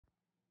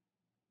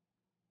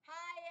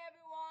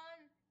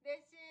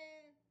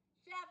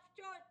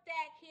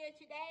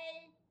here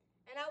today,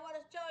 and I want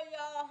to show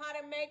y'all how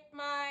to make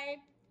my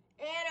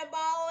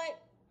anabolic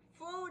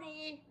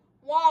fruity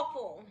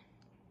waffle.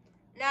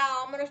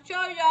 Now, I'm going to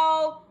show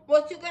y'all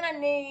what you're going to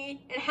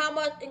need and how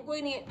much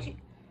ingredients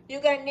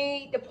you're going to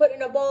need to put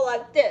in a bowl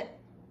like this.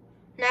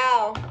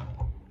 Now,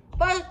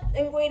 first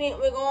ingredient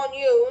we're going to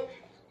use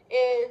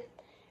is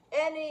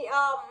any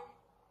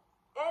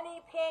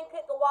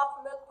pancake or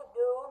waffle mix would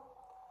do.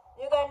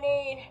 You're going to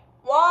need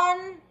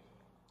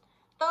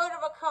 1/3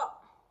 of a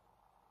cup.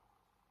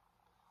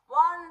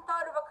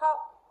 1/3 of a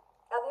cup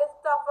of this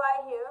stuff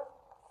right here.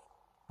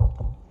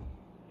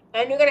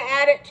 And you're going to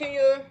add it to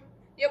your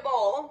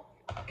bowl.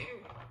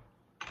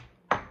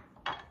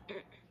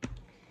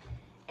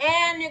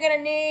 And you're going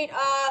to need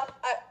a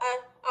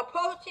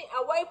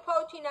whey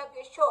protein of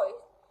your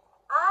choice.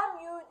 I'm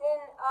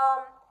using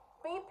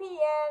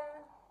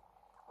BPN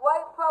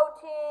whey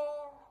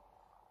protein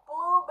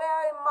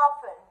blueberry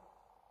muffin.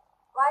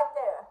 Right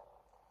there.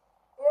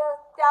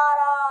 It's got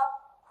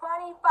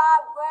 25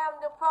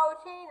 grams of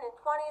protein and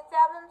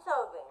 27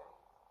 servings.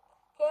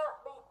 Can't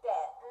beat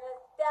that. And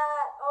it's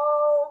got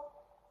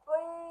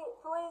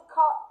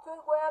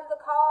 3 grams of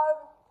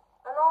carbs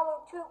and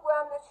only 2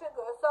 grams of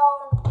sugar. So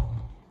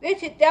this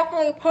is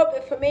definitely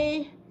perfect for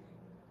me.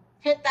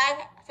 Since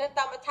I'm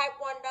a type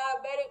 1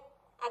 diabetic,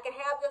 I can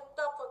have this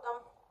stuff what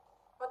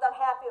I'm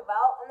happy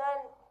about.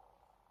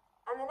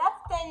 And the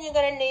next thing you're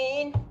gonna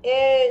need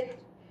is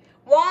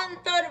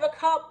 1/3 of a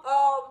cup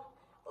of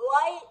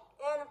light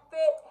and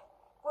fit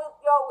Greek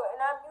yogurt,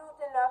 and I'm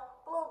using the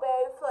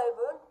blueberry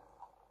flavor.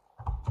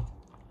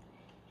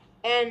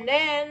 And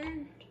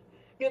then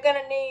you're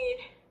gonna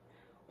need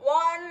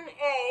 1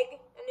 egg,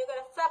 and you're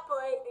gonna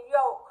separate the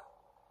yolk.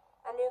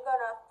 And you're going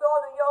to throw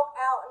the yolk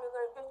out, and you're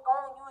going to just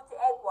only use the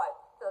egg white.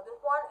 So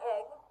just 1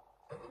 egg.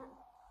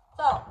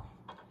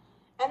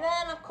 And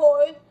then, of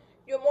course,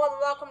 you're more than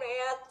welcome to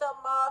add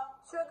some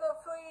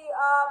sugar-free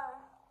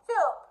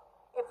syrup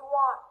if you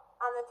want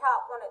on the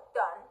top when it's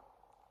done.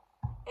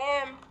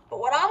 But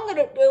what I'm going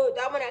to do is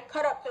I'm going to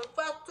cut up some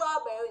fresh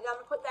strawberries. I'm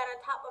going to put that on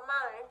top of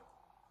mine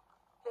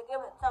to give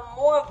it some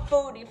more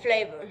fruity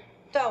flavor.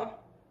 And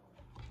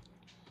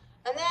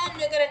then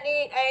you're going to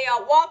need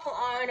a waffle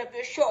iron of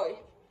your choice.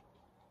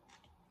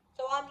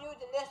 So I'm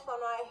using this one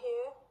right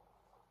here.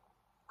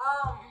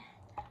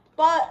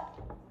 But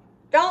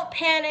don't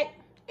panic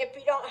if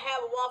you don't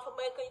have a waffle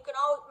maker. You can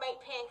always make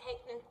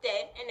pancakes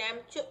instead, and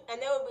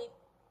they will be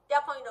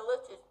definitely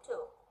delicious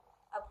too,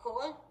 of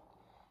course.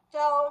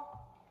 So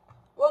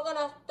we're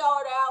gonna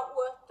start out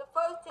with the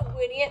first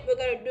ingredient we're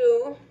gonna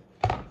do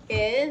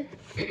is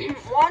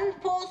 1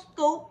 full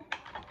scoop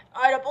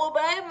of the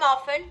blueberry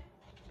muffin.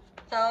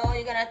 So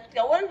you're gonna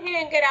go in here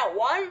and get out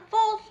 1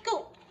 full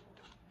scoop.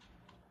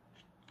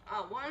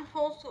 1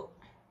 full scoop.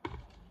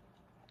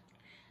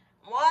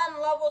 1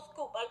 level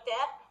scoop like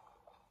that.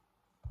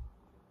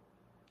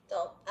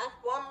 So that's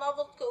 1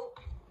 level scoop.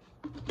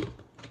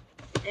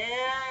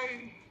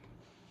 And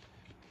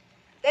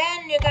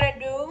then you're gonna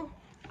do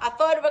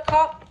 1/3 of a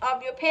cup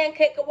of your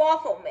pancake or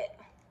waffle mix.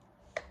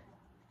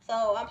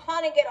 So I'm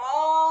trying to get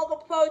all the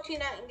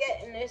protein I can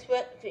get in this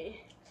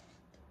recipe,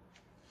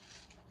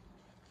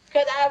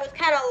 because I was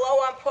kind of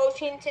low on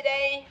protein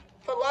today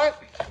for lunch.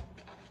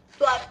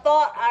 So I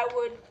thought I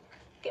would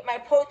get my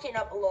protein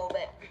up a little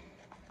bit.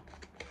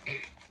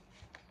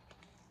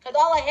 Because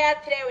all I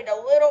had today was a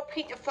little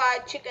piece of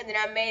fried chicken that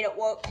I made at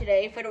work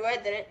today for the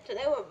residents. So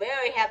they were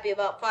very happy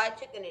about fried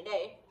chicken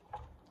today.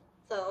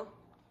 So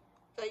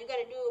you're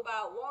going to do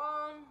about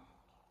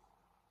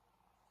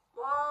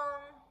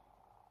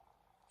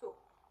 2.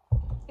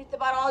 It's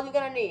about all you're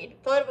going to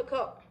need. 1/3 of a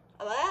cup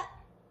of that.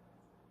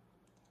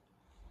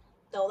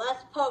 So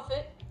that's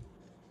perfect.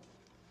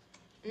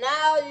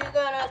 Now you're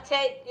going to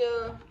take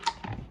your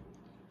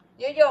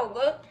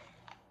yogurt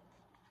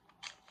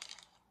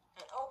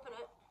and open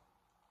it,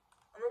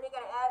 and then you're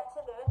going to add it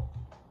to this.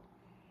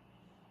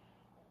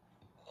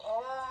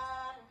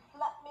 And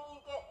let me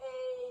get a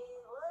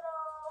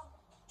little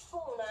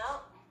spoon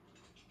out.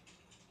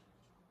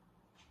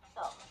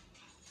 So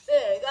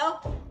there you go.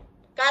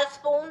 Got a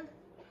spoon,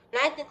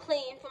 nice and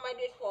clean from my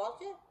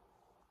dishwasher.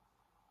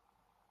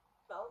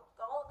 So it's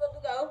all good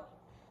to go.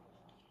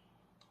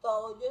 So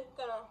we're just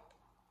gonna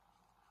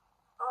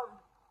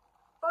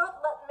first,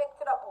 let's mix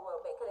it up a little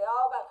bit, because they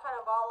all got kind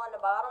of all on the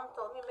bottom,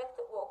 so let me mix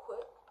it real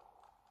quick.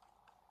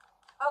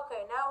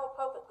 Okay, now we're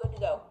perfect, good to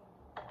go.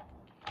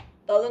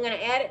 So we're going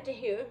to add it to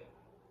here.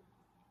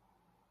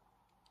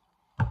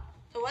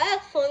 So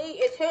actually,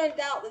 it turns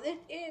out that this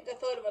is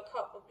 1/3 of a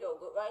cup of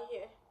yogurt right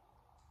here.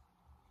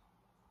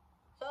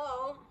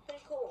 So,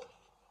 pretty cool.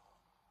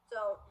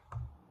 So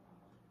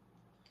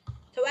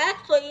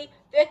actually,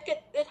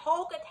 this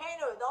whole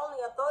container is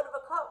only 1/3 of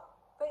a cup.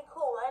 Pretty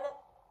cool, ain't it?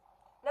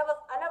 I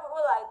never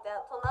realized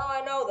that, so now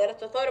I know that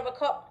it's 1/3 of a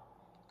cup.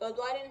 Goes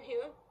right in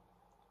here.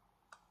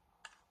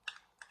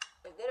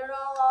 So get it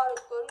all out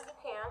as good as you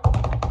can.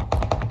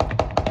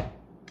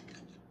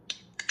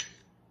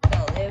 So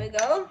there we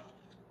go.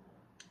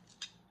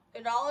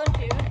 Get it all in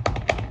here.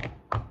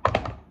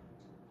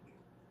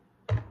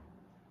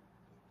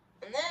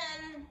 And then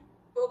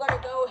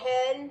go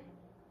ahead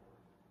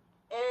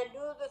and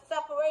do the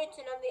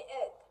separation of the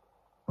egg.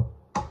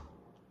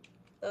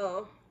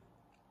 So,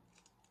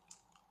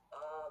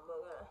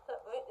 we're going to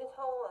separate this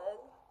whole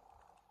egg.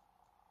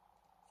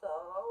 So,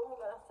 we're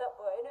going to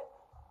separate it.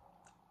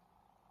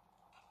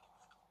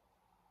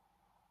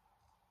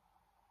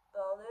 So,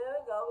 there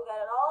we go. We got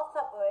it all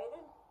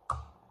separated.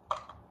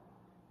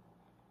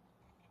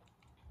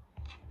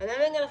 And then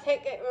we're going to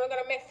take it and we're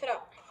going to mix it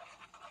up.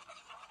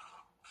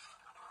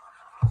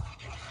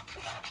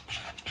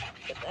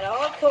 Get that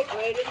all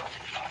incorporated.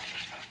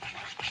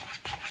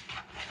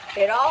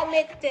 Get it all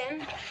mixed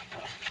in.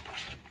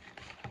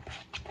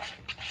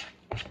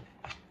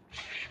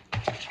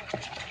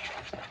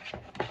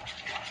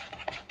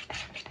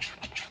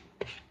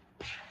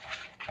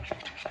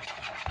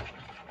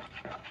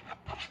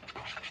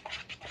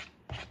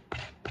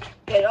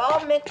 Get it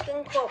all mixed and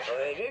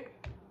incorporated.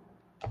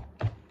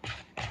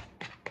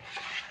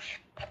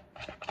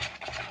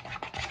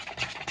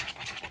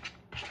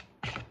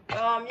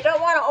 You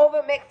don't want to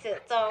over mix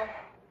it, so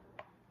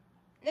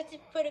this is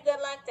pretty good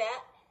like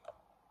that.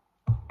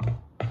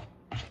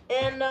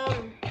 And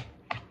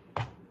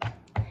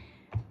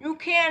you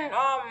can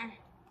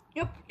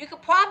you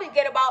could probably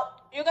get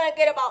you're gonna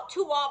get about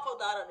 2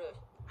 waffles out of this.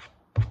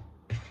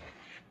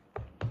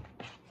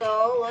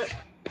 So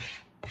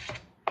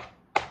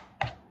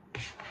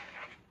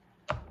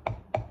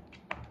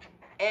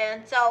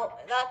so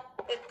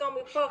it's gonna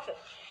be perfect.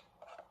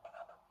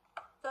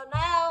 So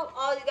now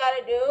all you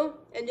gotta do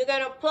is you're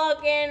gonna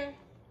plug in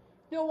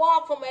your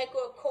waffle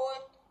maker, of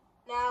course.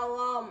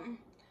 Now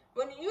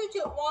when you use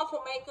your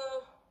waffle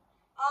maker,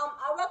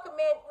 I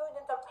recommend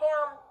using the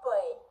pan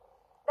spray.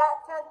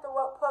 That tends to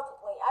work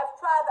perfectly. I've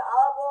tried the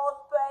olive oil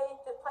spray,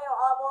 just plain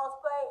olive oil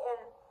spray,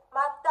 and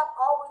my stuff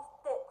always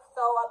sticks. So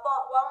I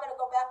thought, well, I'm gonna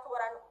go back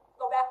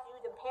to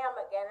using pan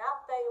again. And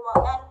I'll tell you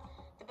what,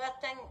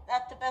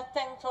 that's the best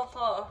thing so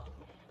far,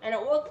 and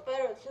it works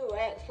better too,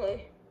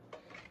 actually.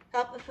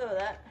 I prefer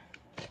that.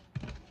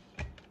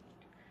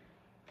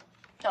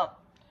 So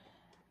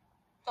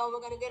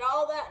we're gonna get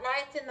all that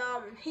nice and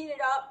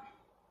heated up.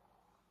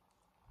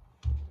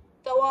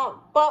 So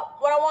but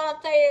what I want to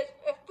say is,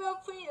 feel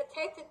free to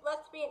take this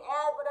recipe and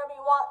add whatever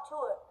you want to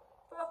it.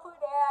 Feel free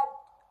to add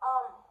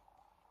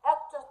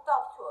extra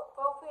stuff to it.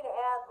 Feel free to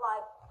add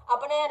like a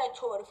banana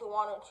to it if you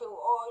wanted to,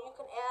 or you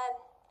can add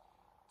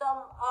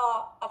some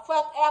a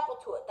fresh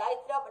apple to it. Dice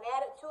it up and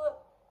add it to it.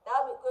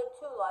 That would be good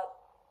too. Like,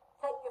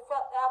 take your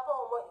fresh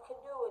apple, and what you can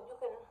do is you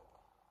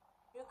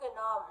can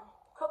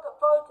cook it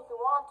first if you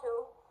want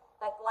to,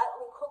 like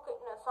lightly cook it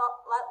in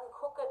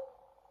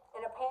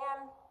a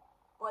pan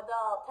with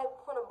a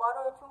tablespoon of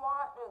butter if you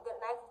want, and get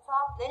nice and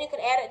soft. Then you can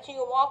add it to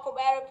your waffle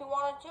batter if you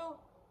wanted to,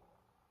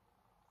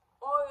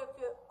 or if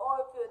you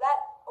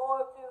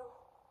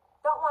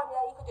don't want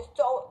that, you could just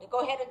go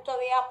ahead and throw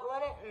the apple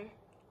in it and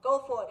go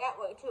for it that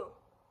way too.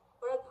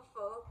 What I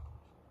prefer.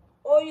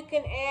 Or you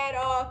can add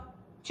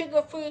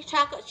sugar-free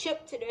chocolate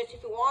chip to this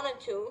if you wanted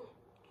to.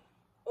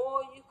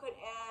 Or you could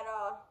add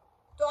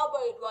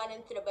strawberries right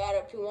into the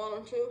batter if you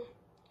wanted to.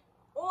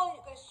 Or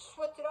you could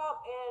switch it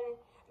up and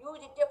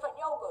use a different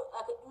yogurt.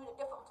 I could use a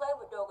different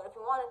flavored yogurt if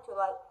you wanted to.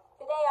 Like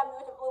today I'm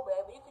using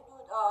blueberry, but you could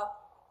use a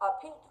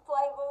peach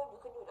flavored,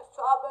 you could use a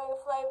strawberry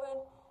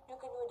flavored, you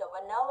could use a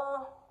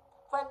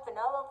French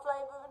vanilla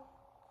flavored.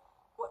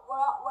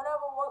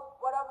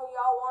 Whatever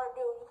y'all want to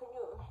do, you can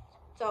use.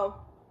 So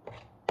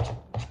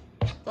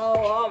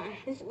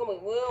this is gonna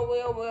be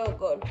real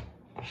good.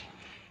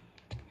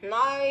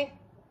 Nice,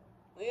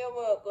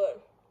 real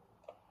good.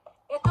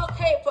 It's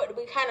okay for it to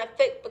be kind of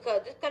thick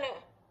because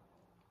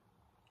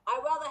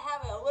I'd rather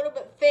have it a little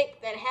bit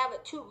thick than have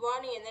it too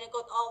runny and then it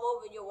goes all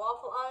over your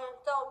waffle iron.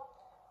 So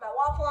my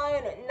waffle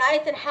iron is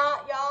nice and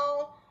hot,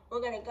 y'all.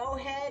 We're gonna go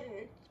ahead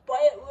and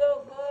spray it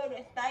real good.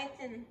 It's nice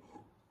and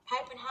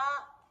piping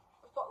hot.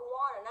 That's what we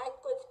want, a nice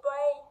good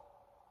spray.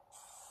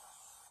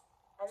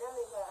 And then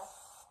we got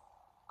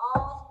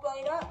all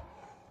sprayed up.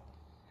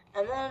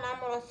 And then I'm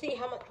gonna see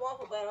how much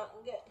waffle batter I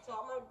can get. So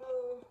I'm gonna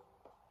do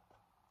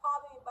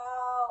probably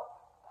about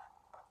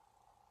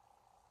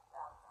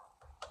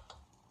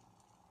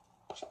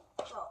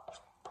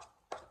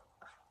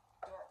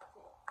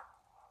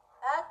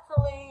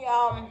actually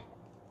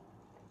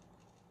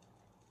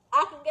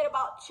I can get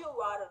about 2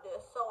 out of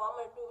this, so I'm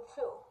gonna do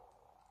 2.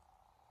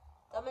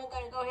 So I'm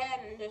gonna go ahead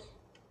and just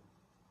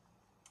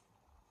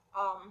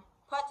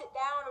press it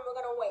down and we're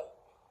gonna wait.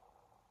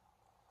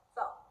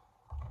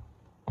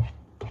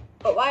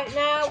 But right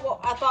now, what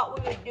I thought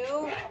we would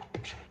do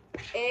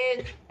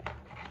is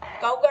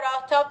go get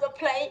ourselves a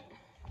plate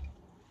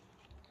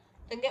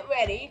and get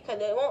ready, because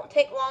it won't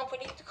take long for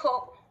these to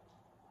cook.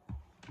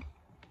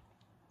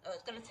 So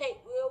it's gonna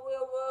take real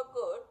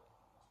good.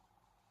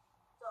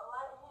 So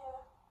right here,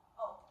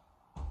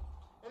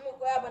 let me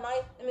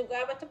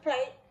grab us a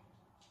plate,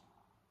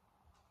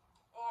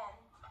 and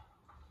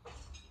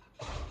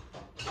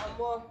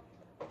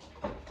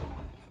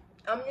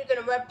I'm using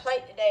a red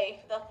plate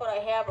today. That's what I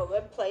have, a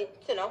red plate,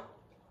 you know.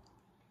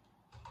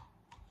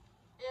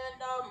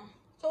 And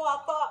so I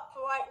thought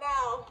for right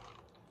now,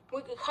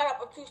 we can cut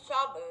up a few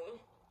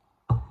strawberries.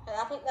 And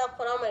I think that's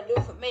what I'm gonna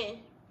do for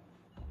me.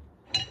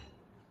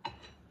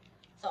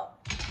 So,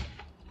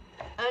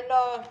 and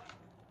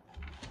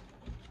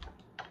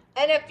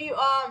if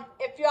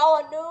y'all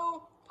are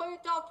new, please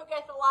don't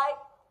forget to like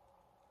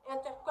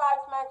and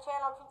subscribe to my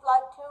channel if you'd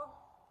like to.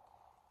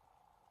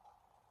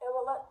 It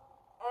will look,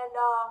 and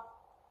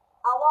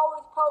I'll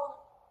always post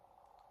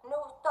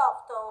new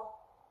stuff, so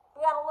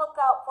be on the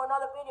lookout for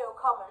another video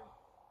coming.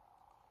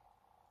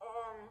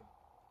 And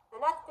the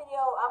next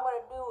video I'm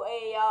gonna do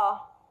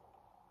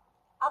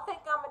I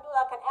think I'm gonna do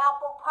like an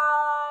apple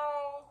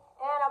pie,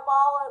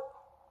 Annabolic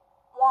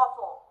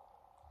waffle.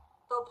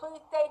 So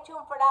please stay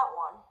tuned for that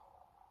one.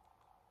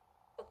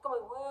 It's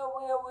gonna be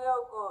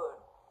real good.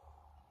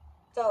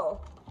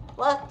 So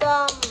let's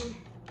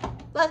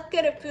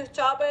get a few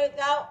strawberries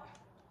out.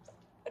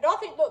 Don't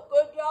they look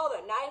good, y'all?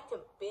 They're nice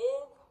and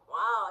big.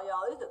 Wow,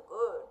 y'all, these are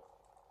good.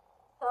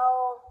 So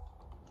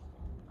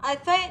I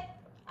think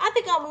I'm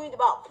gonna use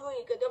about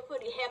 3 because they're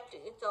pretty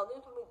hefty. So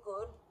these will be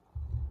good.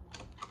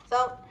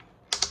 So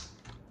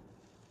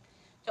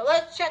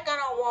let's check out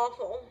our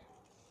waffle.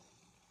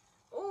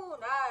 Ooh,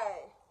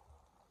 nice.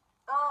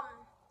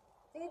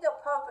 These are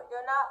perfect.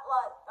 They're not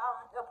like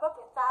they're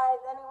perfect size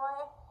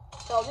anyway.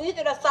 So these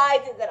are the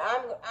sizes that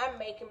I'm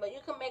making, but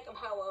you can make them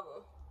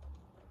however.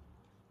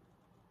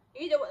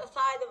 Either what the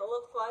size of it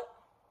looks like.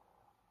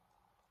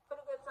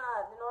 Pretty good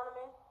size, you know what I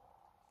mean?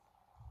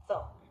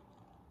 So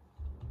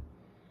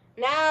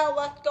now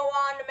let's go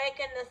on to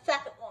making the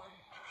second one.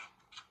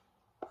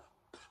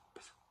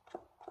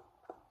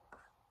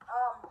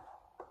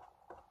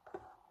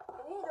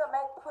 These will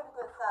make pretty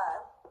good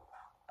size.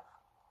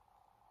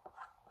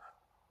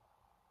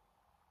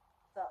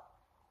 So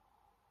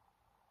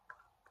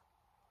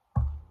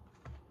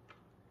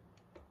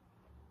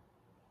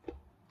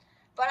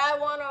but I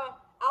wanna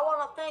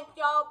thank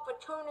y'all for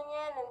tuning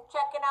in and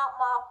checking out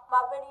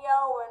my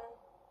video, and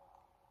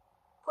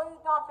please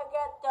don't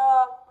forget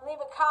to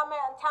leave a comment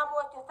and tell me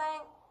what you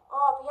think.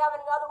 Or if you have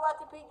any other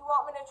recipes you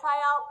want me to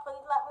try out, please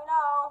let me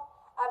know.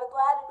 I'd be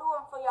glad to do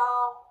them for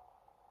y'all.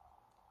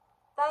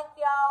 Thank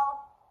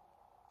y'all.